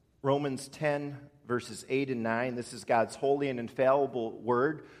Romans 10, verses 8 and 9. This is God's holy and infallible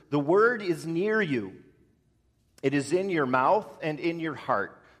word. The word is near you. It is in your mouth and in your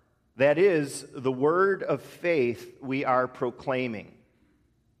heart. That is the word of faith we are proclaiming.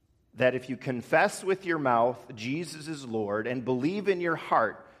 That if you confess with your mouth Jesus is Lord and believe in your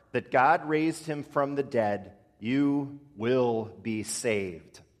heart that God raised him from the dead, you will be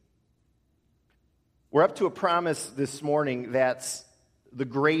saved. We're up to a promise this morning that's the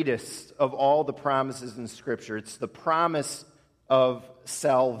greatest of all the promises in Scripture. It's the promise of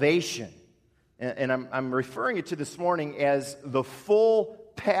salvation. And I'm referring it to this morning as the full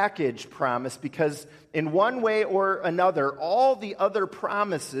package promise because in one way or another, all the other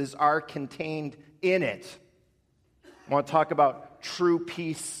promises are contained in it. I want to talk about true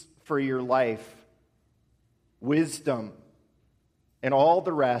peace for your life, wisdom, and all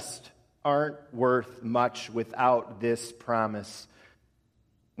the rest aren't worth much without this promise.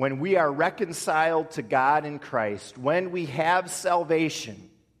 When we are reconciled to God in Christ, when we have salvation,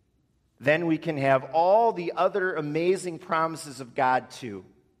 then we can have all the other amazing promises of God too.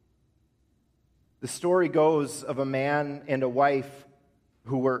 The story goes of a man and a wife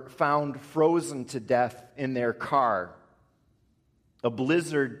who were found frozen to death in their car. A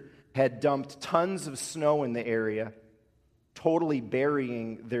blizzard had dumped tons of snow in the area, totally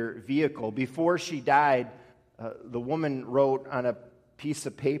burying their vehicle. Before she died, the woman wrote on a piece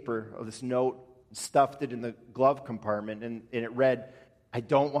of paper of this note, stuffed it in the glove compartment, and it read, "I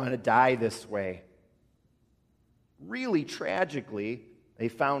don't want to die this way." Really tragically, they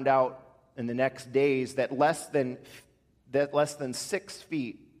found out in the next days that less than 6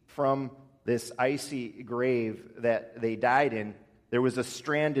 feet from this icy grave that they died in, there was a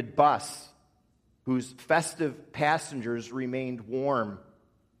stranded bus whose festive passengers remained warm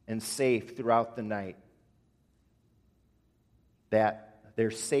and safe throughout the night. That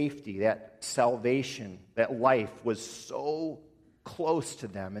their safety, that salvation, that life was so close to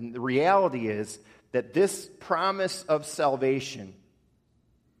them. And the reality is that this promise of salvation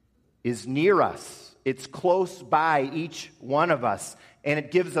is near us. It's close by each one of us. And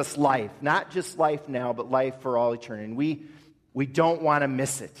it gives us life. Not just life now, but life for all eternity. And we don't want to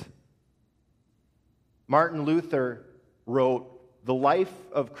miss it. Martin Luther wrote, "The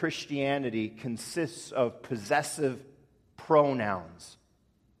life of Christianity consists of possessive pronouns."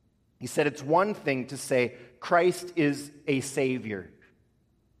 He said it's one thing to say, Christ is a Savior.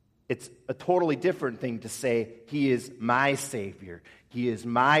 It's a totally different thing to say, He is my Savior. He is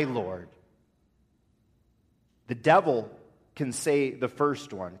my Lord. The devil can say the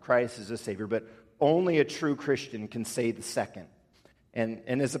first one, Christ is a Savior, but only a true Christian can say the second. And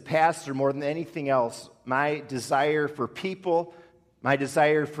as a pastor, more than anything else, my desire for people, my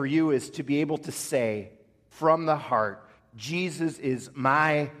desire for you is to be able to say from the heart, Jesus is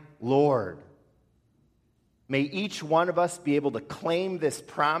my Lord. May each one of us be able to claim this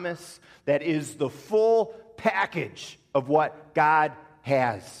promise that is the full package of what God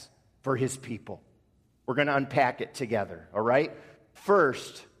has for His people. We're going to unpack it together, all right?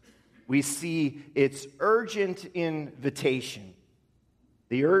 First, we see its urgent invitation.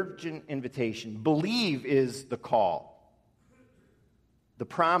 The urgent invitation. Believe is the call. The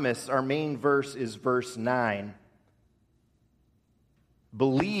promise, our main verse is verse 9.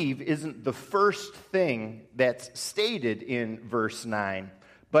 Believe isn't the first thing that's stated in verse 9,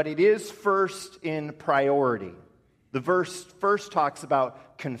 but it is first in priority. The verse first talks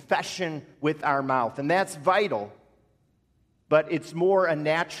about confession with our mouth, and that's vital, but it's more a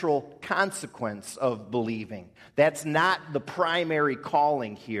natural consequence of believing. That's not the primary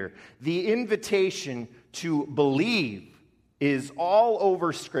calling here. The invitation to believe is all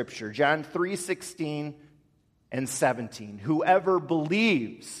over Scripture. John 3:16 and 17. Whoever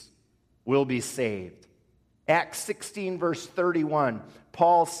believes will be saved. Acts 16, verse 31.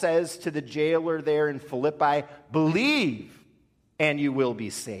 Paul says to the jailer there in Philippi, believe and you will be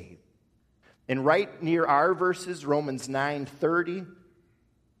saved. And right near our verses, Romans 9:30,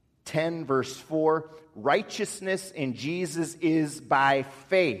 10, verse 4, righteousness in Jesus is by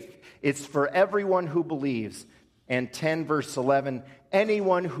faith. It's for everyone who believes. And 10, verse 11,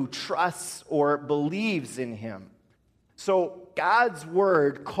 anyone who trusts or believes in Him. So God's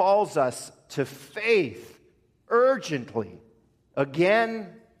word calls us to faith urgently,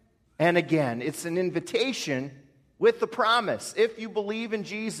 again and again. It's an invitation with the promise. If you believe in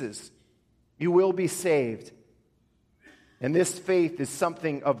Jesus, you will be saved. And this faith is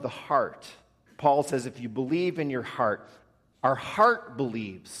something of the heart. Paul says if you believe in your heart, our heart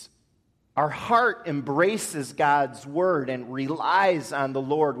believes. Our heart embraces God's word and relies on the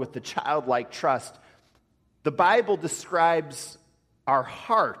Lord with the childlike trust. The Bible describes our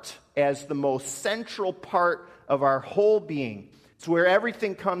heart as the most central part of our whole being. It's where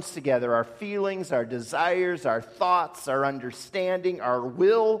everything comes together, our feelings, our desires, our thoughts, our understanding, our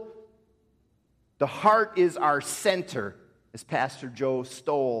will. The heart is our center, as Pastor Joe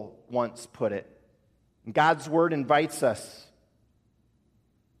Stoll once put it. And God's Word invites us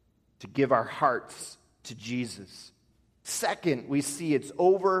to give our hearts to Jesus. Second, we see its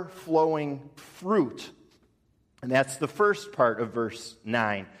overflowing fruit. And that's the first part of verse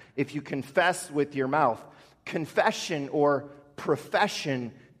 9. If you confess with your mouth, confession or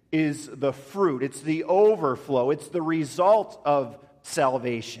profession is the fruit. It's the overflow. It's the result of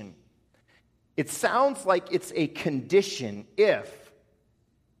salvation. It sounds like it's a condition if,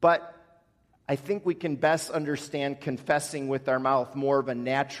 but I think we can best understand confessing with our mouth more of a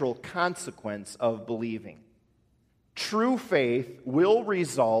natural consequence of believing. True faith will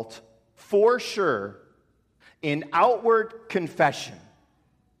result, for sure, in outward confession.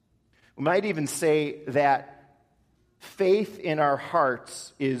 We might even say that faith in our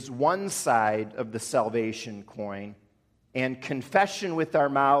hearts is one side of the salvation coin, and confession with our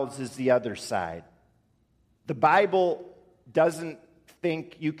mouths is the other side. The Bible doesn't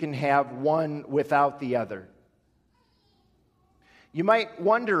think you can have one without the other. You might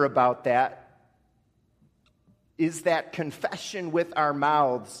wonder about that. Is that confession with our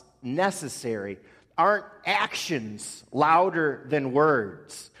mouths necessary? Aren't actions louder than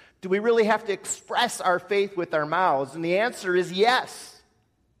words? Do we really have to express our faith with our mouths? And the answer is yes.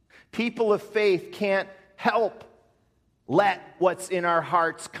 People of faith can't help let what's in our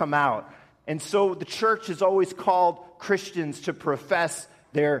hearts come out. And so the church has always called Christians to profess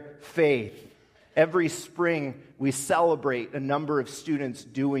their faith. Every spring, we celebrate a number of students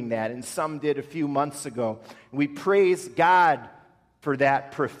doing that, and some did a few months ago. We praise God for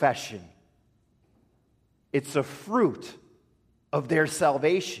that profession. It's a fruit of their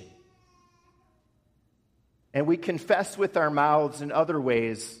salvation. And we confess with our mouths in other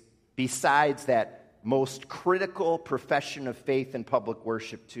ways besides that most critical profession of faith in public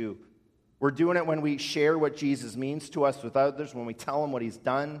worship too. We're doing it when we share what Jesus means to us with others, when we tell them what he's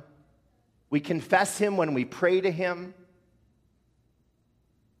done. We confess him when we pray to him.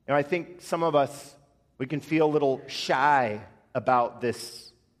 And I think some of us, we can feel a little shy about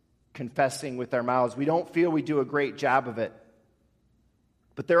this confessing with our mouths. We don't feel we do a great job of it.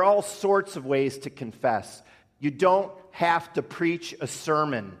 But there are all sorts of ways to confess. You don't have to preach a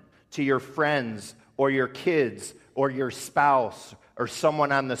sermon to your friends or your kids or your spouse or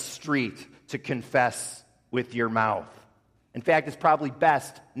someone on the street to confess with your mouth. In fact, it's probably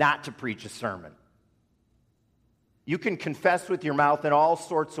best not to preach a sermon. You can confess with your mouth in all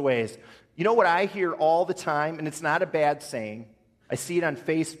sorts of ways. You know what I hear all the time, and it's not a bad saying. I see it on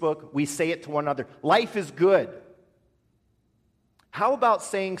Facebook. We say it to one another. Life is good. How about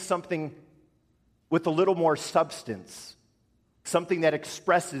saying something with a little more substance? Something that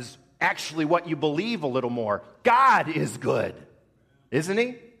expresses actually what you believe a little more. God is good, isn't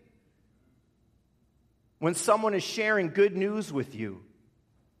he? When someone is sharing good news with you,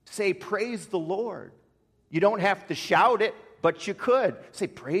 say, praise the Lord. You don't have to shout it, but you could. Say,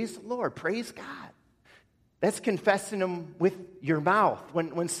 praise the Lord, praise God. That's confessing him with your mouth.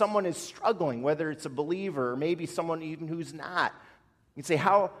 When someone is struggling, whether it's a believer or maybe someone even who's not, you say,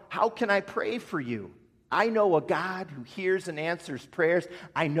 how can I pray for you? I know a God who hears and answers prayers.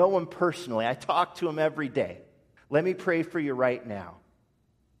 I know him personally. I talk to him every day. Let me pray for you right now.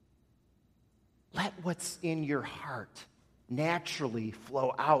 Let what's in your heart naturally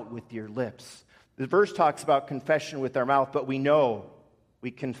flow out with your lips. The verse talks about confession with our mouth, but we know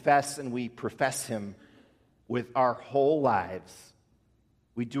we confess and we profess him with our whole lives.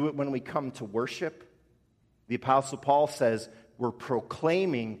 We do it when we come to worship. The Apostle Paul says we're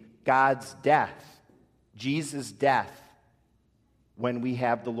proclaiming God's death, Jesus' death, when we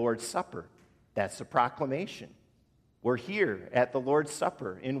have the Lord's Supper. That's a proclamation. We're here at the Lord's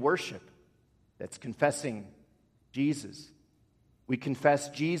Supper in worship. That's confessing Jesus. We confess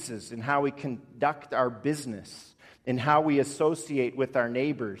Jesus in how we conduct our business, in how we associate with our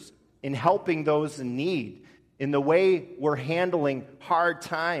neighbors, in helping those in need, in the way we're handling hard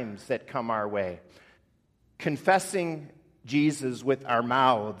times that come our way. Confessing Jesus with our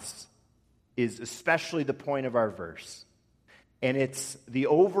mouths is especially the point of our verse. And it's the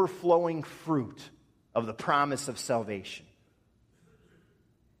overflowing fruit of the promise of salvation.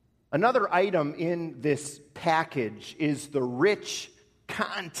 Another item in this package is the rich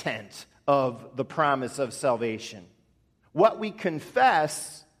content of the promise of salvation. What we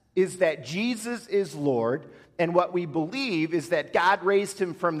confess is that Jesus is Lord, and what we believe is that God raised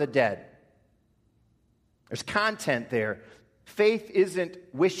him from the dead. There's content there. Faith isn't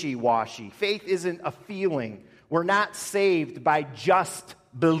wishy-washy. Faith isn't a feeling. We're not saved by just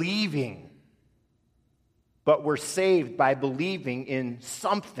believing, but we're saved by believing in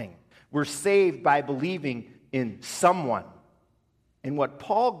something. We're saved by believing in someone. And what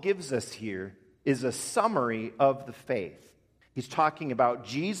Paul gives us here is a summary of the faith. He's talking about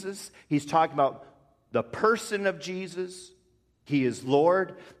Jesus. He's talking about the person of Jesus. He is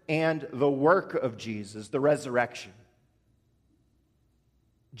Lord, and the work of Jesus, the resurrection.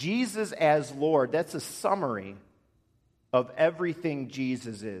 Jesus as Lord, that's a summary of everything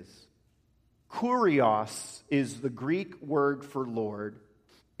Jesus is. Kurios is the Greek word for Lord.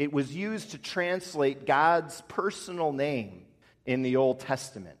 It was used to translate God's personal name in the Old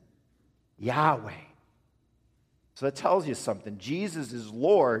Testament, Yahweh. So that tells you something. Jesus is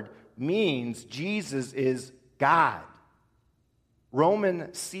Lord means Jesus is God.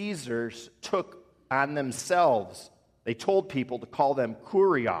 Roman Caesars took on themselves, they told people to call them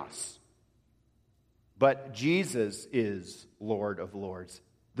Kurios. But Jesus is Lord of Lords,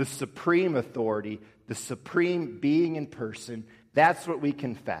 the supreme authority, the supreme being in person. That's what we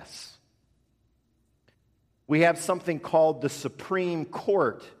confess. We have something called the Supreme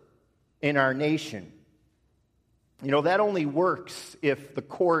Court in our nation. You know, that only works if the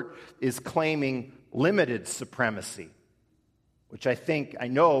court is claiming limited supremacy, which I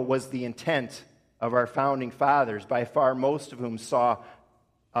know was the intent of our founding fathers, by far most of whom saw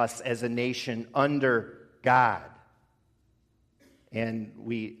us as a nation under God. And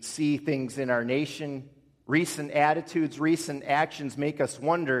we see things in our nation, recent attitudes, recent actions make us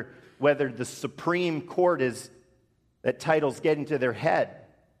wonder whether the Supreme Court that title's getting to their head.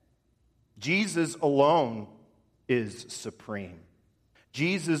 Jesus alone is supreme.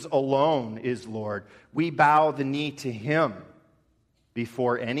 Jesus alone is Lord. We bow the knee to him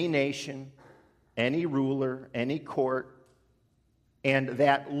before any nation, any ruler, any court, and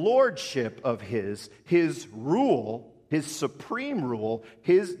that lordship of his rule, his supreme rule,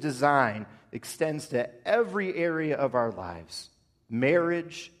 his design extends to every area of our lives.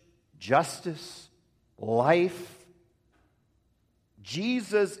 Marriage, justice, life.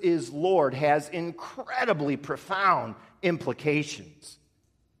 Jesus is Lord has incredibly profound implications.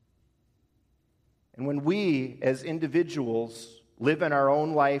 And when we as individuals live in our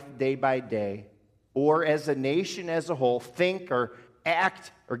own life day by day, or as a nation as a whole, think or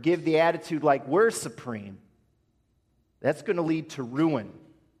act or give the attitude like we're supreme, that's going to lead to ruin.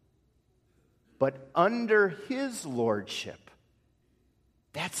 But under his lordship,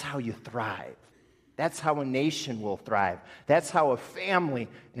 that's how you thrive. That's how a nation will thrive. That's how a family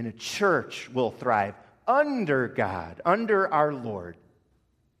and a church will thrive. Under God, under our Lord.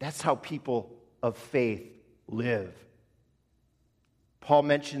 That's how people of faith live. Paul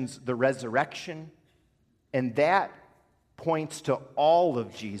mentions the resurrection, and that points to all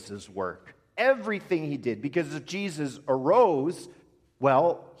of Jesus' work. Everything he did. Because if Jesus arose,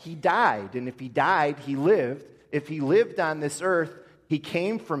 well, he died. And if he died, he lived. If he lived on this earth, he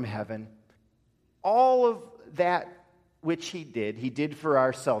came from heaven. All of that which he did for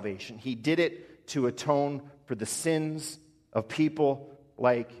our salvation. He did it to atone for the sins of people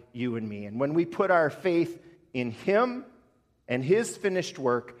like you and me. And when we put our faith in him and his finished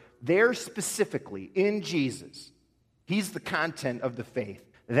work, there specifically in Jesus, he's the content of the faith,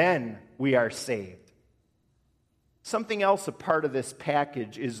 then we are saved. Something else a part of this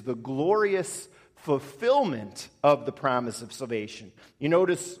package is the glorious fulfillment of the promise of salvation. You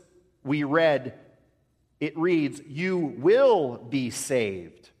notice we read, it reads, you will be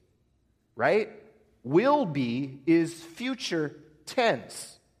saved, right? Will be is future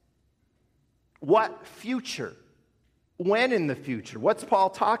tense. What future? When in the future? What's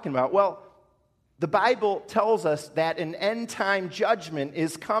Paul talking about? Well, the Bible tells us that an end-time judgment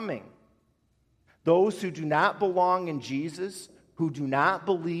is coming. Those who do not belong in Jesus, who do not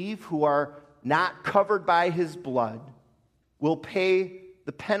believe, who are not covered by his blood, will pay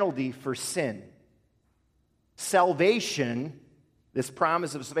the penalty for sin. Salvation, this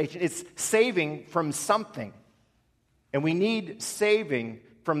promise of salvation, it's saving from something. And we need saving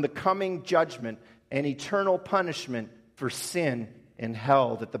from the coming judgment and eternal punishment for sin and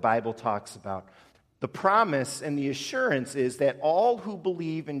hell that the Bible talks about. The promise and the assurance is that all who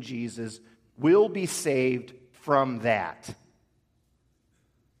believe in Jesus will be saved from that.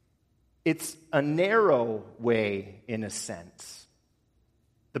 It's a narrow way in a sense.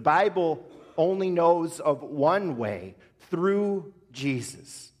 The Bible only knows of one way, through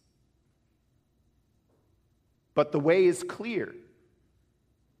Jesus. But the way is clear,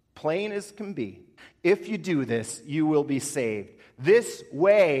 plain as can be. If you do this, you will be saved. This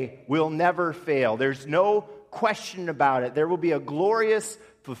way will never fail. There's no question about it. There will be a glorious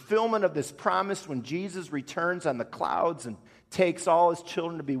fulfillment of this promise when Jesus returns on the clouds and takes all his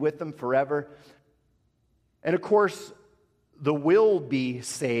children to be with him forever. And of course, the will be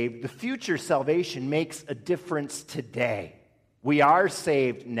saved. The future salvation makes a difference today. We are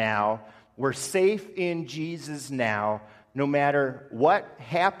saved now. We're safe in Jesus now, no matter what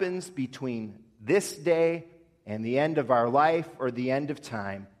happens between this day and the end of our life or the end of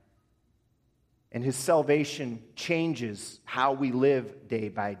time. And his salvation changes how we live day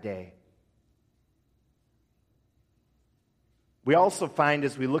by day. We also find,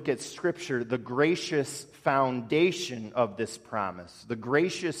 as we look at Scripture, the gracious foundation of this promise. The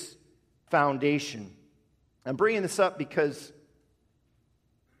gracious foundation. I'm bringing this up because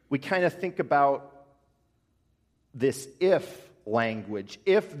we kind of think about this if language.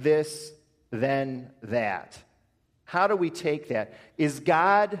 If this, then that. How do we take that? Is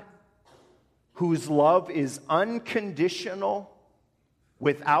God, whose love is unconditional,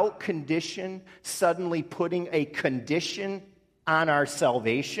 without condition, suddenly putting a condition on our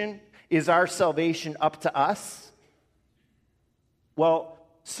salvation? Is our salvation up to us? Well,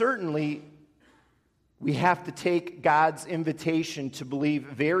 certainly we have to take God's invitation to believe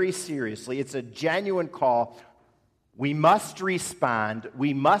very seriously. It's a genuine call. We must respond.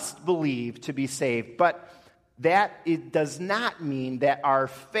 We must believe to be saved. But that it does not mean that our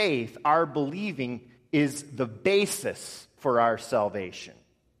faith, our believing, is the basis for our salvation.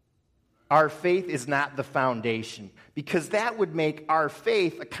 Our faith is not the foundation, because that would make our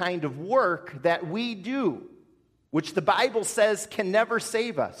faith a kind of work that we do, which the Bible says can never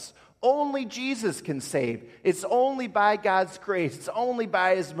save us. Only Jesus can save. It's only by God's grace. It's only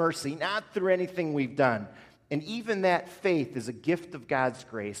by his mercy, not through anything we've done. And even that faith is a gift of God's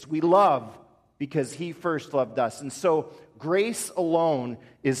grace. We love because he first loved us. And so grace alone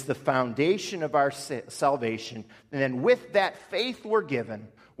is the foundation of our salvation. And then with that faith we're given,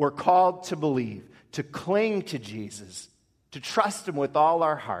 we're called to believe, to cling to Jesus, to trust him with all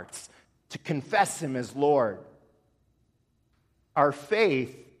our hearts, to confess him as Lord. Our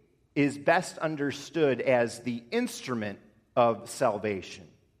faith is best understood as the instrument of salvation.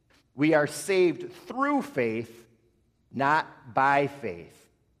 We are saved through faith, not by faith.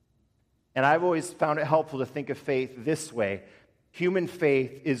 And I've always found it helpful to think of faith this way. Human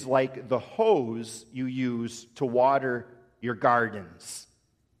faith is like the hose you use to water your gardens.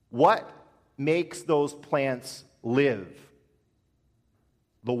 What makes those plants live?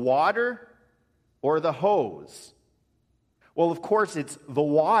 The water or the hose? Well, of course, it's the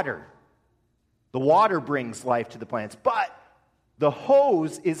water. The water brings life to the plants, but the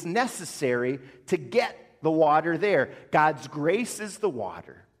hose is necessary to get the water there. God's grace is the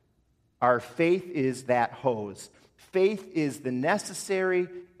water. Our faith is that hose. Faith is the necessary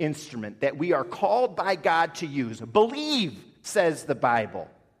instrument that we are called by God to use. Believe, says the Bible.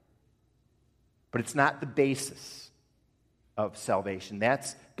 But it's not the basis of salvation.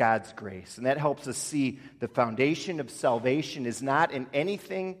 That's God's grace. And that helps us see the foundation of salvation is not in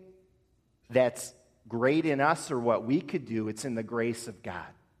anything that's great in us or what we could do. It's in the grace of God.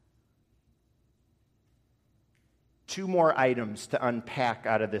 Two more items to unpack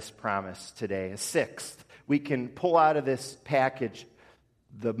out of this promise today. A sixth, we can pull out of this package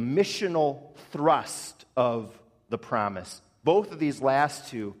the missional thrust of the promise. Both of these last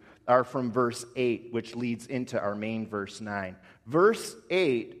two are from verse 8, which leads into our main verse 9. Verse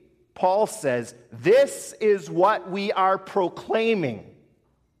 8, Paul says, "This is what we are proclaiming.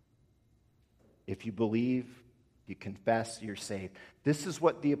 If you believe, you confess, you're saved." This is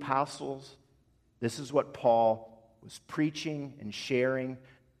what the apostles, this is what Paul was preaching and sharing.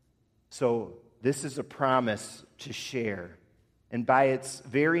 So this is a promise to share. And by its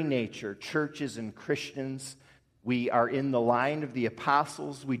very nature, churches and Christians, we are in the line of the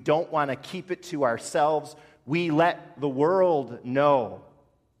apostles. We don't want to keep it to ourselves. We let the world know.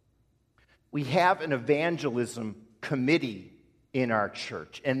 We have an evangelism committee in our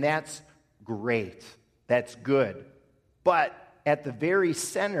church, and that's great. That's good. But at the very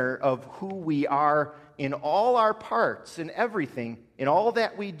center of who we are in all our parts, in everything, in all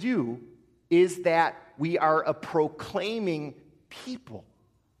that we do, is that we are a proclaiming people.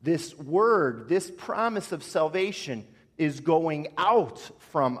 This word, this promise of salvation is going out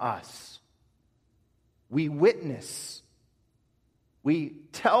from us. We witness. We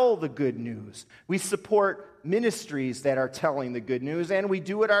tell the good news. We support ministries that are telling the good news, and we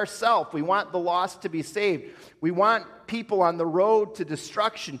do it ourselves. We want the lost to be saved. We want people on the road to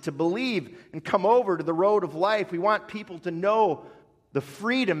destruction to believe and come over to the road of life. We want people to know the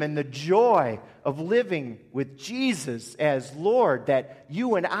freedom and the joy of living with Jesus as Lord that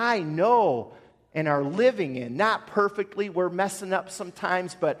you and I know and are living in. Not perfectly, we're messing up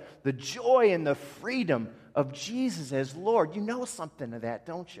sometimes, but the joy and the freedom of Jesus as Lord. You know something of that,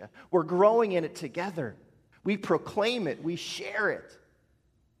 don't you? We're growing in it together. We proclaim it. We share it.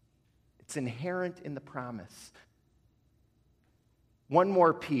 It's inherent in the promise. One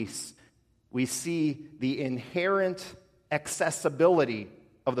more piece. We see the inherent accessibility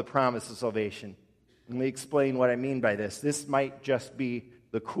of the promise of salvation. Let me explain what I mean by this. This might just be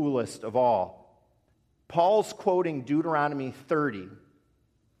the coolest of all. Paul's quoting Deuteronomy 30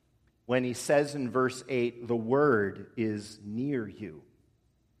 when he says in verse 8, the word is near you.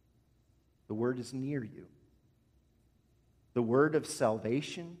 The word is near you. The word of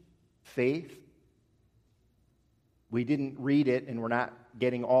salvation, faith. We didn't read it, and we're not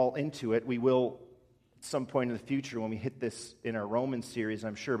getting all into it. We will at some point in the future when we hit this in our Romans series,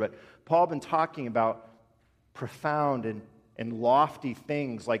 I'm sure. But Paul been talking about profound and lofty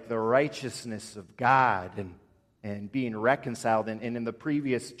things like the righteousness of God and being reconciled. And in the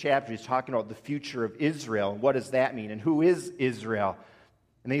previous chapter, he's talking about the future of Israel. And what does that mean? And who is Israel?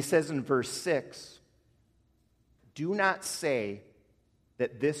 And he says in verse 6, do not say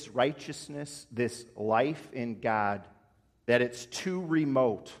that this righteousness, this life in God, that it's too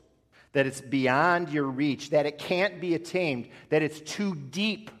remote, that it's beyond your reach, that it can't be attained, that it's too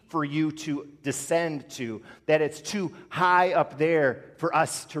deep for you to descend to, that it's too high up there for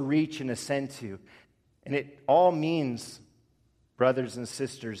us to reach and ascend to. And it all means, brothers and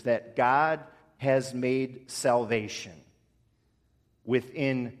sisters, that God has made salvation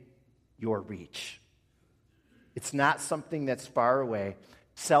within your reach. It's not something that's far away.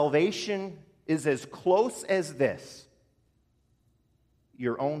 Salvation is as close as this: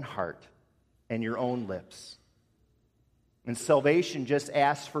 your own heart and your own lips. And salvation just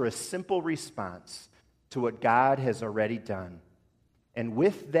asks for a simple response to what God has already done. And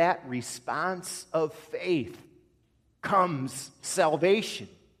with that response of faith comes salvation.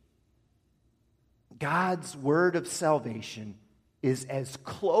 God's word of salvation is as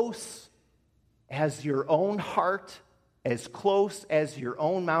close as your own heart, as close as your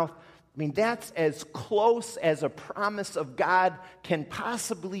own mouth. I mean, that's as close as a promise of God can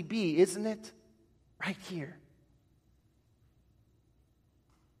possibly be, isn't it? Right here.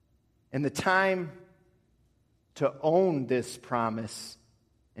 And the time to own this promise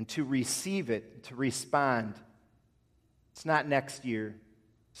and to receive it, to respond, it's not next year,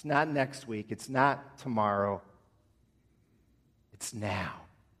 it's not next week, it's not tomorrow, it's now.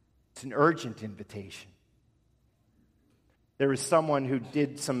 It's an urgent invitation. There was someone who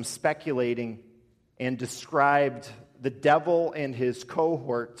did some speculating and described the devil and his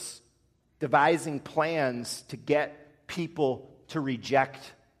cohorts devising plans to get people to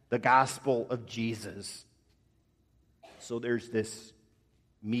reject the gospel of Jesus. So there's this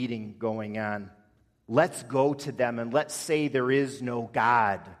meeting going on. Let's go to them and let's say there is no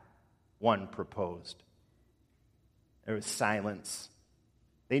God, one proposed. There was silence.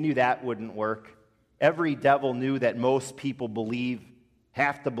 They knew that wouldn't work. Every devil knew that most people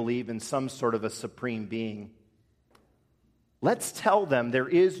have to believe in some sort of a supreme being. Let's tell them there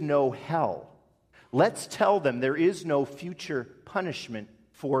is no hell. Let's tell them there is no future punishment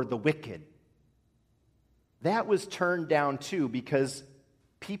for the wicked. That was turned down too, because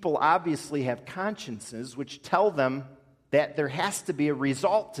people obviously have consciences which tell them that there has to be a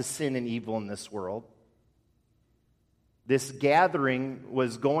result to sin and evil in this world. This gathering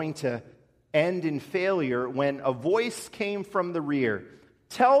was going to end in failure when a voice came from the rear.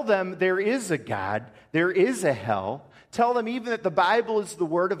 Tell them there is a God, there is a hell. Tell them even that the Bible is the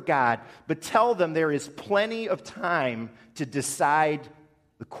Word of God, but tell them there is plenty of time to decide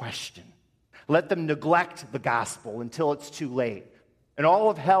the question. Let them neglect the gospel until it's too late. And all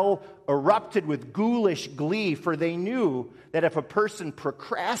of hell erupted with ghoulish glee, for they knew that if a person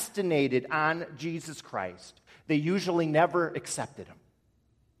procrastinated on Jesus Christ, they usually never accepted him.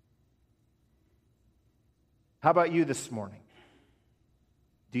 How about you this morning?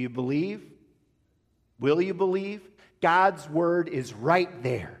 Do you believe? Will you believe? God's word is right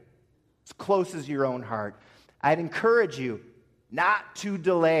there, as close as your own heart. I'd encourage you not to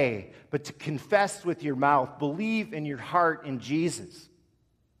delay, but to confess with your mouth, believe in your heart in Jesus.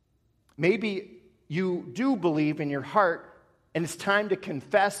 Maybe you do believe in your heart, and it's time to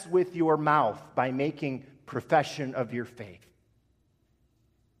confess with your mouth by making profession of your faith.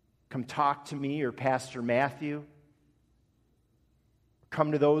 Come talk to me or Pastor Matthew.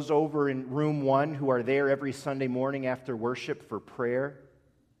 Come to those over in room 1 who are there every Sunday morning after worship for prayer.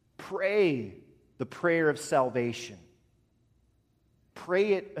 Pray the prayer of salvation.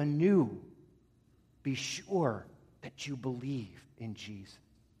 Pray it anew. Be sure that you believe in Jesus.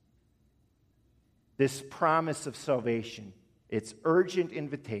 this promise of salvation, its urgent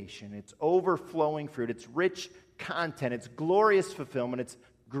invitation, its overflowing fruit, its rich content, its glorious fulfillment, its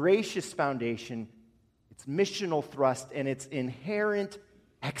gracious foundation, its missional thrust, and its inherent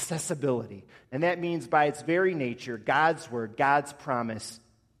accessibility. And that means by its very nature, God's word, God's promise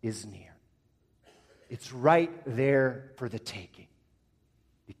is near. It's right there for the taking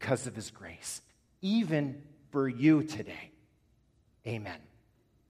because of his grace, even for you today. Amen.